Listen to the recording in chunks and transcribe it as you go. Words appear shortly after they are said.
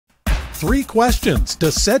3 questions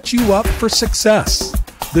to set you up for success.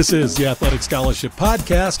 This is the Athletic Scholarship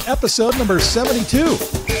Podcast, episode number 72.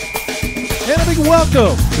 And a big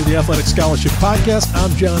welcome to the Athletic Scholarship Podcast.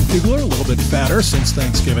 I'm Jon Fugler, a little bit fatter since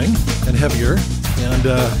Thanksgiving and heavier. And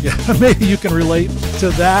maybe you can relate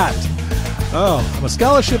to that. I'm a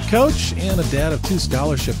scholarship coach and a dad of 2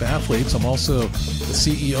 scholarship athletes. I'm also the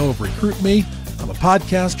CEO of Recruit Me. I'm a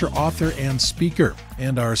podcaster, author, and speaker.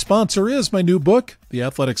 And our sponsor is my new book, The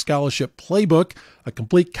Athletic Scholarship Playbook, a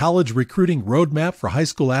complete college recruiting roadmap for high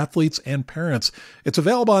school athletes and parents. It's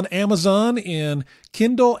available on Amazon in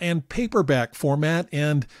Kindle and paperback format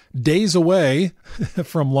and days away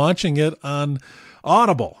from launching it on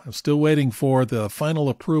Audible. I'm still waiting for the final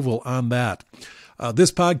approval on that.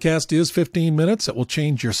 This podcast is 15 minutes. It will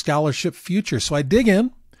change your scholarship future. So I dig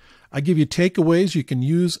in. I give you takeaways you can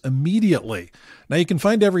use immediately. Now, you can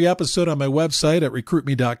find every episode on my website at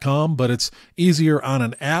recruitme.com, but it's easier on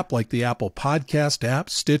an app like the Apple Podcast app,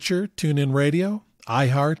 Stitcher, TuneIn Radio,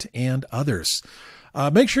 iHeart, and others.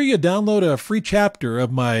 Make sure you download a free chapter of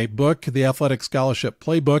my book, The Athletic Scholarship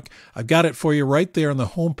Playbook. I've got it for you right there on the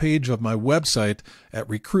homepage of my website at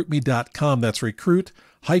recruitme.com. That's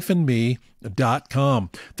recruit-me.com.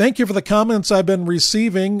 Thank you for the comments I've been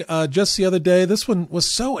receiving just the other day. This one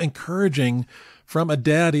was so encouraging from a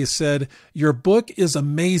dad. He said, "Your book is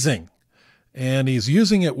amazing." And he's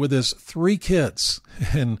using it with his 3 kids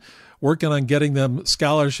and working on getting them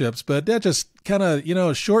scholarships. But that just kind of,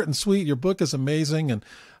 short and sweet. Your book is amazing. And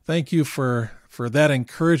thank you for that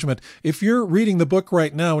encouragement. If you're reading the book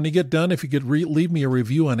right now, when you get done, if you could leave me a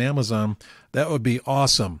review on Amazon, that would be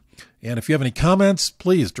awesome. And if you have any comments,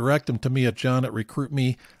 please direct them to me at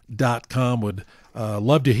john@recruitme.com. Would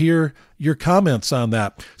love to hear your comments on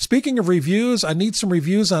that. Speaking of reviews, I need some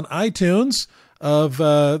reviews on iTunes of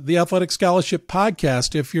the Athletic Scholarship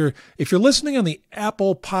Podcast. If you're listening on the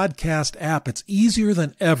Apple Podcast app, it's easier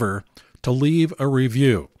than ever to leave a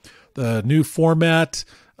review. The new format,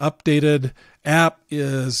 updated app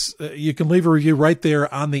is you can leave a review right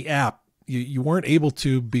there on the app. You weren't able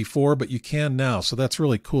to before, but you can now. So that's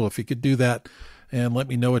really cool. If you could do that and let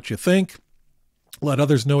me know what you think, let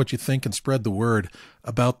others know what you think, and spread the word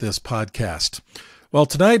about this podcast. Well,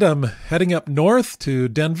 tonight I'm heading up north to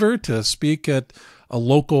Denver to speak at a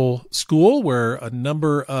local school where a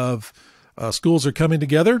number of schools are coming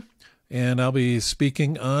together. And I'll be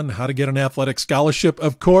speaking on how to get an athletic scholarship,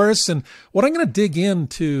 of course. And what I'm going to dig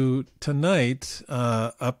into tonight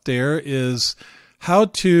up there is how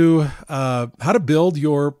to build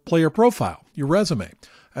your player profile, your resume.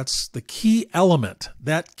 That's the key element,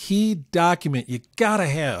 that key document you got to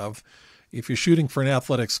have if you're shooting for an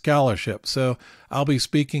athletic scholarship. So I'll be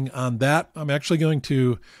speaking on that. I'm actually going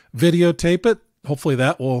to videotape it. Hopefully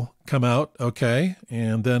that will come out okay,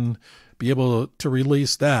 and then be able to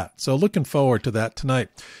release that. So looking forward to that tonight.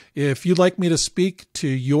 If you'd like me to speak to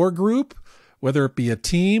your group, whether it be a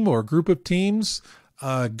team or a group of teams,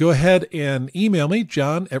 go ahead and email me,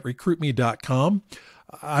 john@recruitme.com.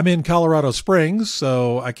 I'm in Colorado Springs,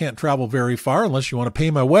 so I can't travel very far unless you want to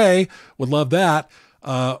pay my way. Would love that.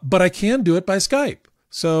 But I can do it by Skype.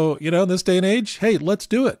 So, in this day and age, hey, let's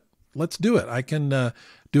do it. Let's do it. I can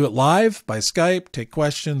do it live by Skype, take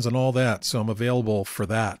questions and all that. So I'm available for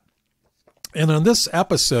that. And on this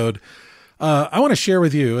episode, I want to share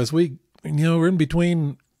with you as we're in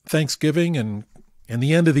between Thanksgiving and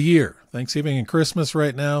the end of the year, Thanksgiving and Christmas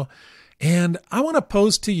right now. And I want to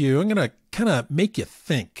pose to you, I'm going to kind of make you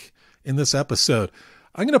think in this episode.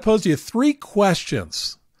 I'm going to pose to you 3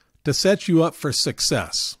 questions to set you up for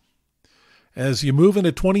success. As you move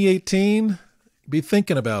into 2018, be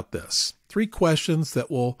thinking about this. 3 questions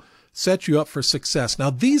that will set you up for success.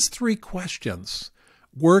 Now, these 3 questions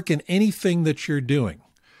work in anything that you're doing.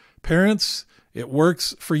 Parents, it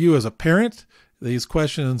works for you as a parent. These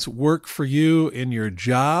questions work for you in your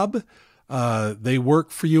job. They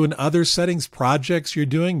work for you in other settings, projects you're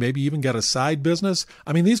doing, maybe you even got a side business.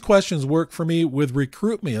 I mean, these questions work for me with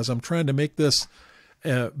Recruit Me as I'm trying to make this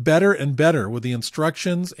better and better with the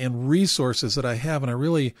instructions and resources that I have. And I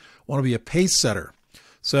really want to be a pace setter.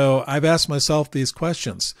 So I've asked myself these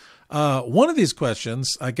questions. One of these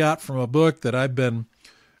questions I got from a book that I've been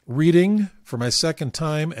reading for my second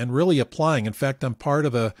time and really applying. In fact, I'm part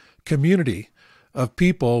of a community of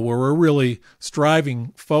people where we're really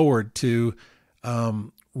striving forward to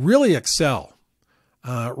really excel,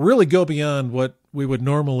 really go beyond what we would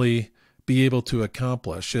normally be able to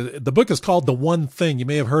accomplish. The book is called The One Thing. You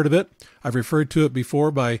may have heard of it. I've referred to it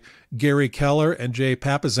before by Gary Keller and Jay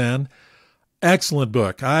Papasan. Excellent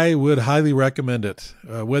book. I would highly recommend it.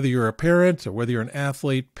 Whether you're a parent or whether you're an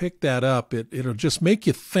athlete, pick that up. It'll just make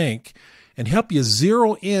you think and help you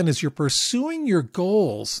zero in as you're pursuing your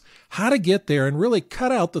goals, how to get there and really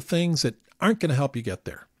cut out the things that aren't going to help you get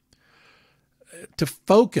there. To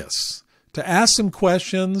focus, to ask some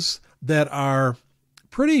questions that are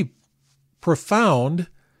pretty profound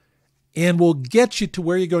and will get you to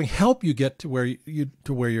where you're going, help you get to where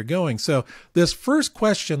you're going. So this first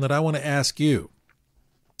question that I want to ask you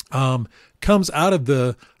comes out of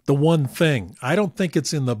the one thing. I don't think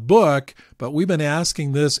it's in the book, but we've been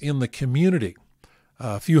asking this in the community.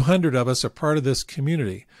 A few hundred of us are part of this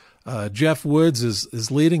community. Jeff Woods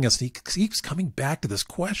is leading us. He keeps coming back to this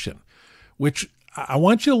question, which I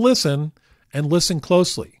want you to listen and listen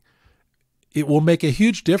closely. It will make a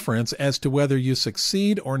huge difference as to whether you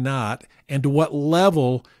succeed or not and to what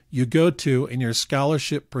level you go to in your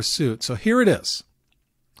scholarship pursuit. So here it is.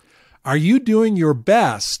 Are you doing your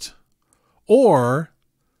best or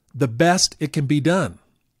the best it can be done?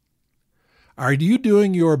 Are you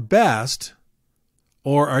doing your best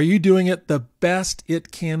or are you doing it the best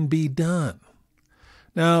it can be done?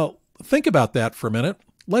 Now, think about that for a minute.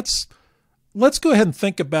 Let's go ahead and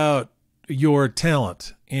think about your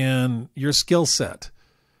talent and your skill set,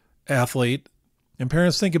 athlete, and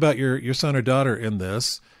parents. Think about your son or daughter in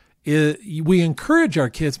this. We encourage our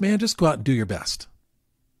kids, man, just go out and do your best.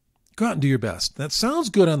 Go out and do your best. That sounds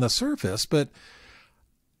good on the surface, but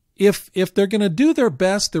if they're going to do their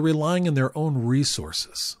best, they're relying on their own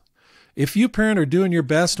resources. If you, parent, are doing your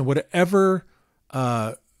best in whatever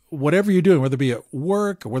you're doing, whether it be at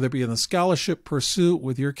work or whether it be in the scholarship pursuit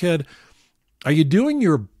with your kid, are you doing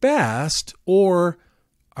your best or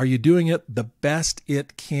are you doing it the best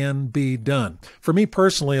it can be done? For me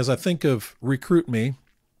personally, as I think of Recruit Me,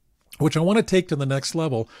 which I want to take to the next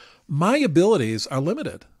level, my abilities are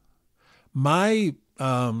limited. My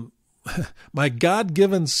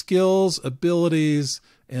God-given skills, abilities,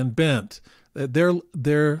 and bent,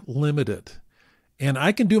 they're limited. And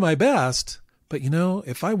I can do my best, but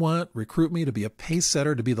if I want Recruit Me to be a pace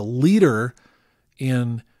setter, to be the leader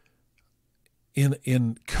in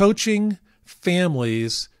coaching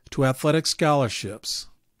families to athletic scholarships,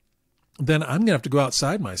 then I'm going to have to go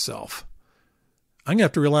outside myself. I'm going to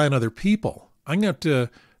have to rely on other people. I'm going to have to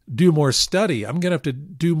do more study. I'm going to have to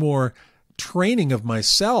do more training of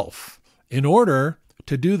myself in order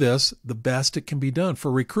to do this the best it can be done,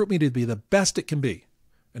 for Recruit Me to be the best it can be,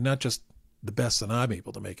 and not just the best that I'm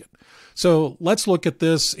able to make it. So let's look at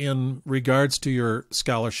this in regards to your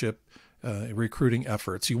scholarship recruiting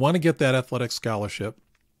efforts. You want to get that athletic scholarship,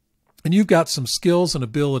 and you've got some skills and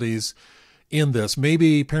abilities in this.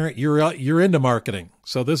 Maybe, parent, you're into marketing,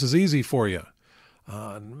 so this is easy for you.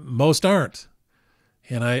 Most aren't.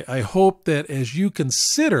 And I hope that as you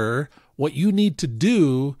consider what you need to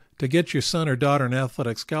do to get your son or daughter an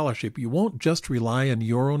athletic scholarship, you won't just rely on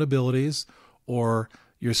your own abilities or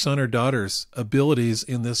your son or daughter's abilities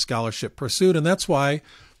in this scholarship pursuit. And that's why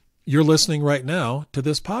you're listening right now to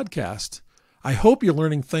this podcast. I hope you're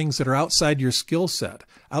learning things that are outside your skill set,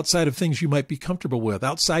 outside of things you might be comfortable with,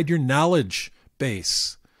 outside your knowledge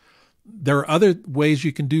base. There are other ways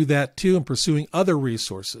you can do that too in pursuing other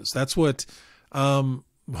resources. That's what,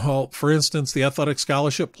 for instance, the Athletic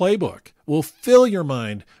Scholarship Playbook will fill your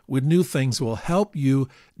mind with new things that will help you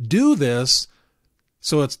do this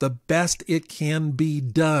so it's the best it can be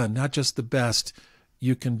done, not just the best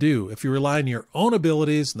you can do. If you rely on your own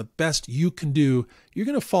abilities and the best you can do, you're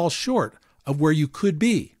going to fall short of where you could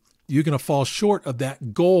be. You're going to fall short of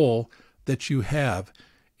that goal that you have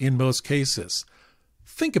in most cases.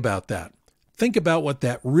 Think about that. Think about what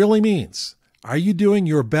that really means. Are you doing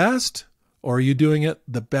your best, or are you doing it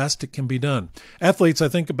the best it can be done? Athletes, I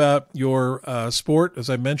think about your sport, as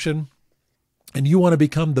I mentioned, and you want to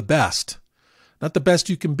become the best. Not the best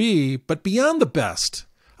you can be, but beyond the best.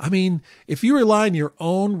 I mean, if you rely on your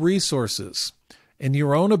own resources and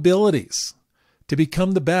your own abilities to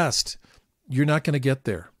become the best, you're not going to get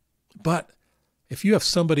there. But if you have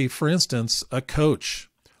somebody, for instance, a coach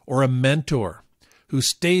or a mentor who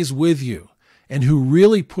stays with you and who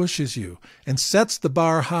really pushes you and sets the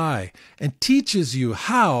bar high and teaches you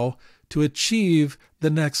how to achieve the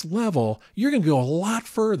next level, you're going to go a lot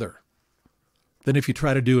further than if you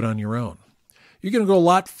try to do it on your own. You're going to go a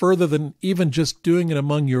lot further than even just doing it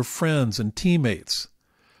among your friends and teammates.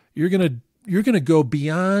 You're going to go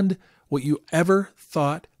beyond what you ever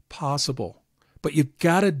thought possible. But you've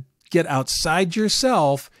got to get outside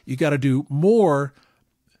yourself. You got to do more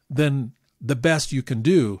than the best you can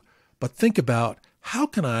do. But think about, how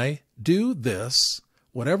can I do this,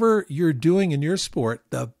 whatever you're doing in your sport,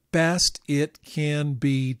 the best it can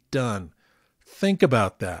be done? Think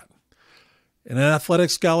about that. In an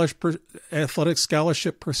athletic scholarship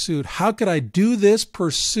pursuit, how could I do this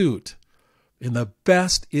pursuit in the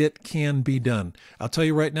best it can be done. I'll tell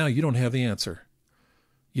you right now, you don't have the answer.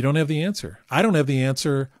 You don't have the answer. I don't have the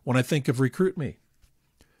answer when I think of Recruit Me.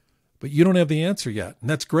 But you don't have the answer yet, and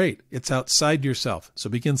that's great. It's outside yourself. So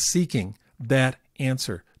begin seeking that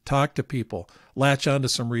answer. Talk to people. Latch onto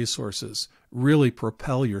some resources. Really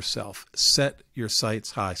propel yourself. Set your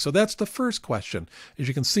sights high. So that's the first question. As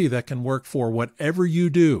you can see, that can work for whatever you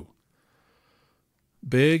do.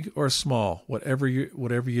 Big or small, whatever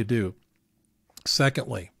you do.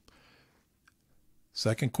 Secondly,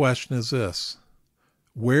 second question is this.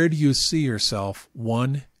 Where do you see yourself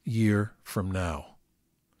 1 year from now?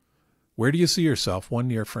 Where do you see yourself 1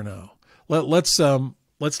 year from now? Let's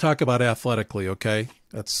talk about athletically, okay?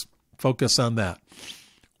 Let's focus on that.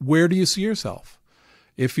 Where do you see yourself?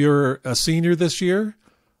 If you're a senior this year,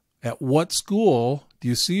 at what school do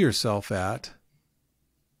you see yourself at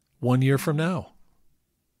 1 year from now?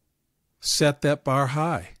 Set that bar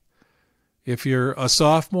high. If you're a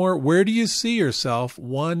sophomore, where do you see yourself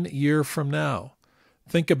 1 year from now?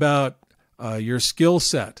 Think about your skill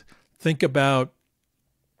set. Think about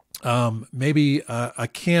maybe a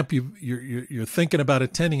camp you're thinking about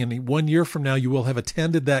attending, and 1 year from now you will have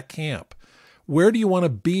attended that camp. Where do you want to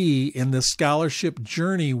be in this scholarship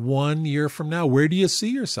journey 1 year from now? Where do you see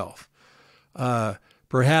yourself?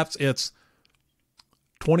 Perhaps it's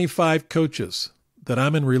 25 coaches that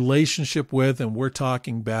I'm in relationship with and we're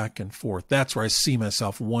talking back and forth. That's where I see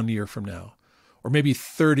myself 1 year from now. Or maybe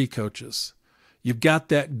 30 coaches. You've got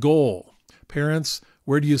that goal. Parents,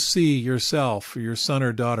 where do you see yourself or your son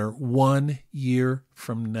or daughter 1 year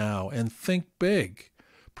from now? And think big.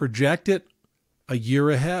 Project it a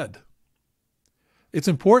year ahead. It's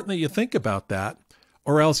important that you think about that,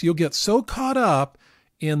 or else you'll get so caught up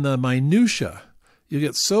in the minutia. You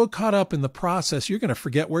get so caught up in the process, you're going to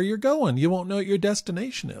forget where you're going. You won't know what your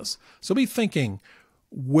destination is. So be thinking,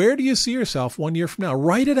 where do you see yourself 1 year from now?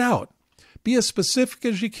 Write it out. Be as specific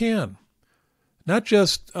as you can. Not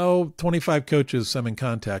just, 25 coaches I'm in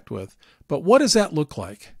contact with, but what does that look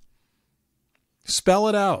like? Spell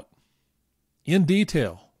it out in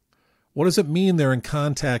detail. What does it mean they're in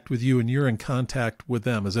contact with you and you're in contact with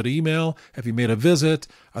them? Is it email? Have you made a visit?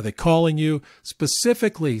 Are they calling you?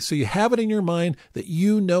 Specifically, so you have it in your mind that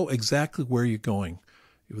you know exactly where you're going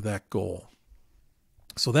with that goal.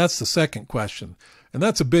 So that's the second question. And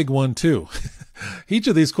that's a big one too. Each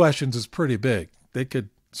of these questions is pretty big. They could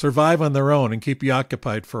survive on their own and keep you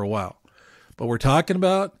occupied for a while. But we're talking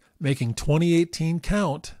about making 2018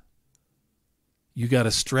 count. You got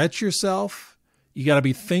to stretch yourself. You got to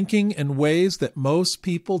be thinking in ways that most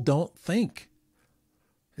people don't think.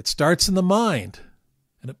 It starts in the mind,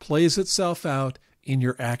 and it plays itself out in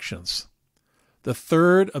your actions. The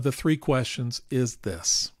third of the three questions is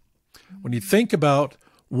this. When you think about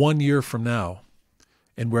 1 year from now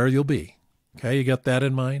and where you'll be, okay, you got that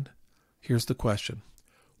in mind? Here's the question.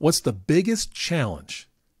 What's the biggest challenge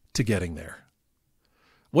to getting there?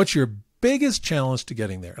 What's your biggest challenge to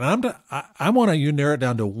getting there? And I want you to narrow it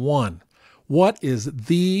down to one. What is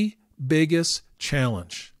the biggest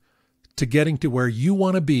challenge to getting to where you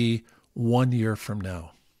want to be 1 year from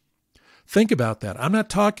now? Think about that. I'm not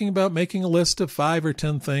talking about making a list of 5 or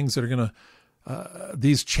 10 things that are going to,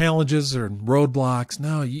 these challenges or roadblocks.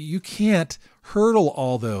 No, you can't hurdle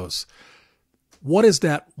all those. What is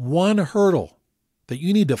that one hurdle that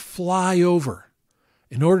you need to fly over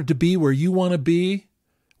in order to be where you want to be,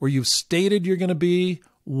 where you've stated you're going to be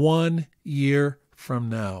 1 year from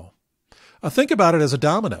now? Think about it as a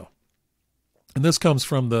domino. And this comes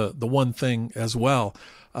from the one thing as well.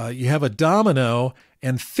 You have a domino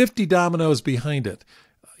and 50 dominoes behind it.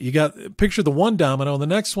 You got, picture the one domino, and the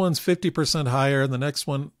next one's 50% higher, and the next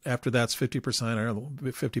one after that's 50% higher,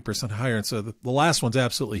 50% higher. And so the last one's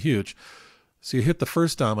absolutely huge. So you hit the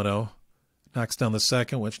first domino, knocks down the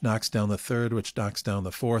second, which knocks down the third, which knocks down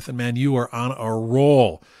the fourth. And man, you are on a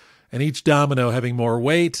roll. And each domino having more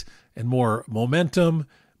weight and more momentum,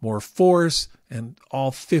 more force, and all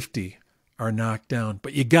 50 are knocked down.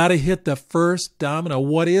 But you got to hit the first domino.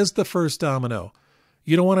 What is the first domino?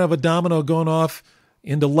 You don't want to have a domino going off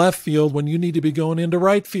into left field when you need to be going into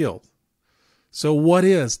right field. So what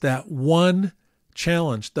is that one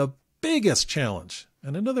challenge, the biggest challenge,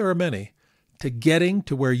 and I know there are many, to getting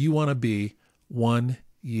to where you want to be 1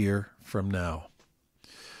 year from now?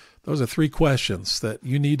 Those are three questions that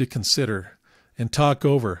you need to consider and talk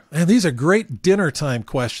over. And these are great dinner time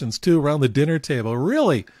questions too, around the dinner table.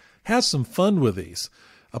 Really have some fun with these.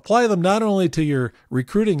 Apply them not only to your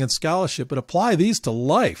recruiting and scholarship, but apply these to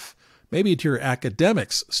life. Maybe to your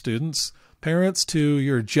academics, students, parents, to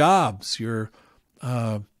your jobs, your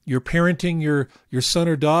you're parenting your son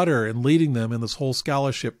or daughter and leading them in this whole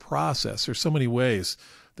scholarship process. There's so many ways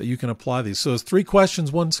that you can apply these. So those 3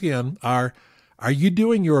 questions, once again, are you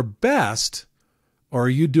doing your best, or are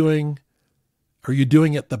you doing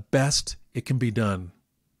it the best it can be done?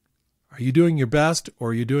 Are you doing your best, or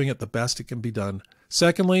are you doing it the best it can be done?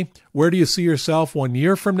 Secondly, where do you see yourself 1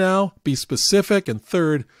 year from now? Be specific. And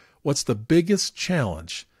third, what's the biggest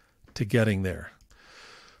challenge to getting there?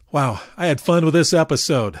 Wow, I had fun with this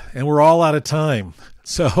episode, and we're all out of time.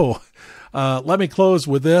 So let me close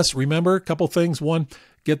with this. Remember, a couple things. One,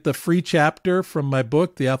 get the free chapter from my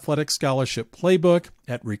book, The Athletic Scholarship Playbook,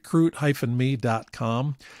 at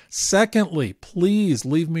recruit-me.com. Secondly, please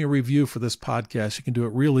leave me a review for this podcast. You can do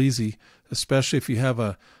it real easy, especially if you have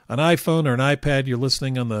an iPhone or an iPad. You're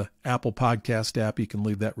listening on the Apple Podcast app. You can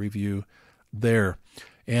leave that review there.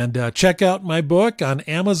 And check out my book on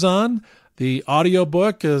Amazon. The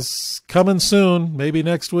audiobook is coming soon, maybe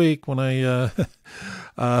next week when I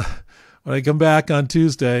come back on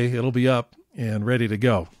Tuesday. It'll be up and ready to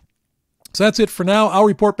go. So that's it for now. I'll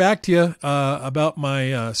report back to you about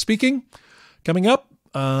my speaking coming up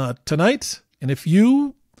tonight. And if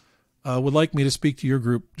you would like me to speak to your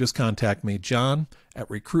group, just contact me,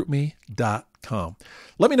 john@recruitme.com.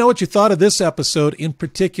 Let me know what you thought of this episode in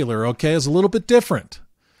particular, okay? It's a little bit different.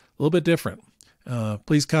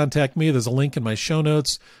 Please contact me. There's a link in my show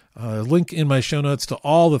notes. To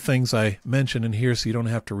all the things I mentioned in here, so you don't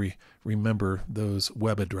have to remember those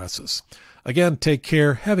web addresses. Again, take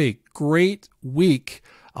care. Have a great week.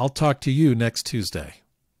 I'll talk to you next Tuesday.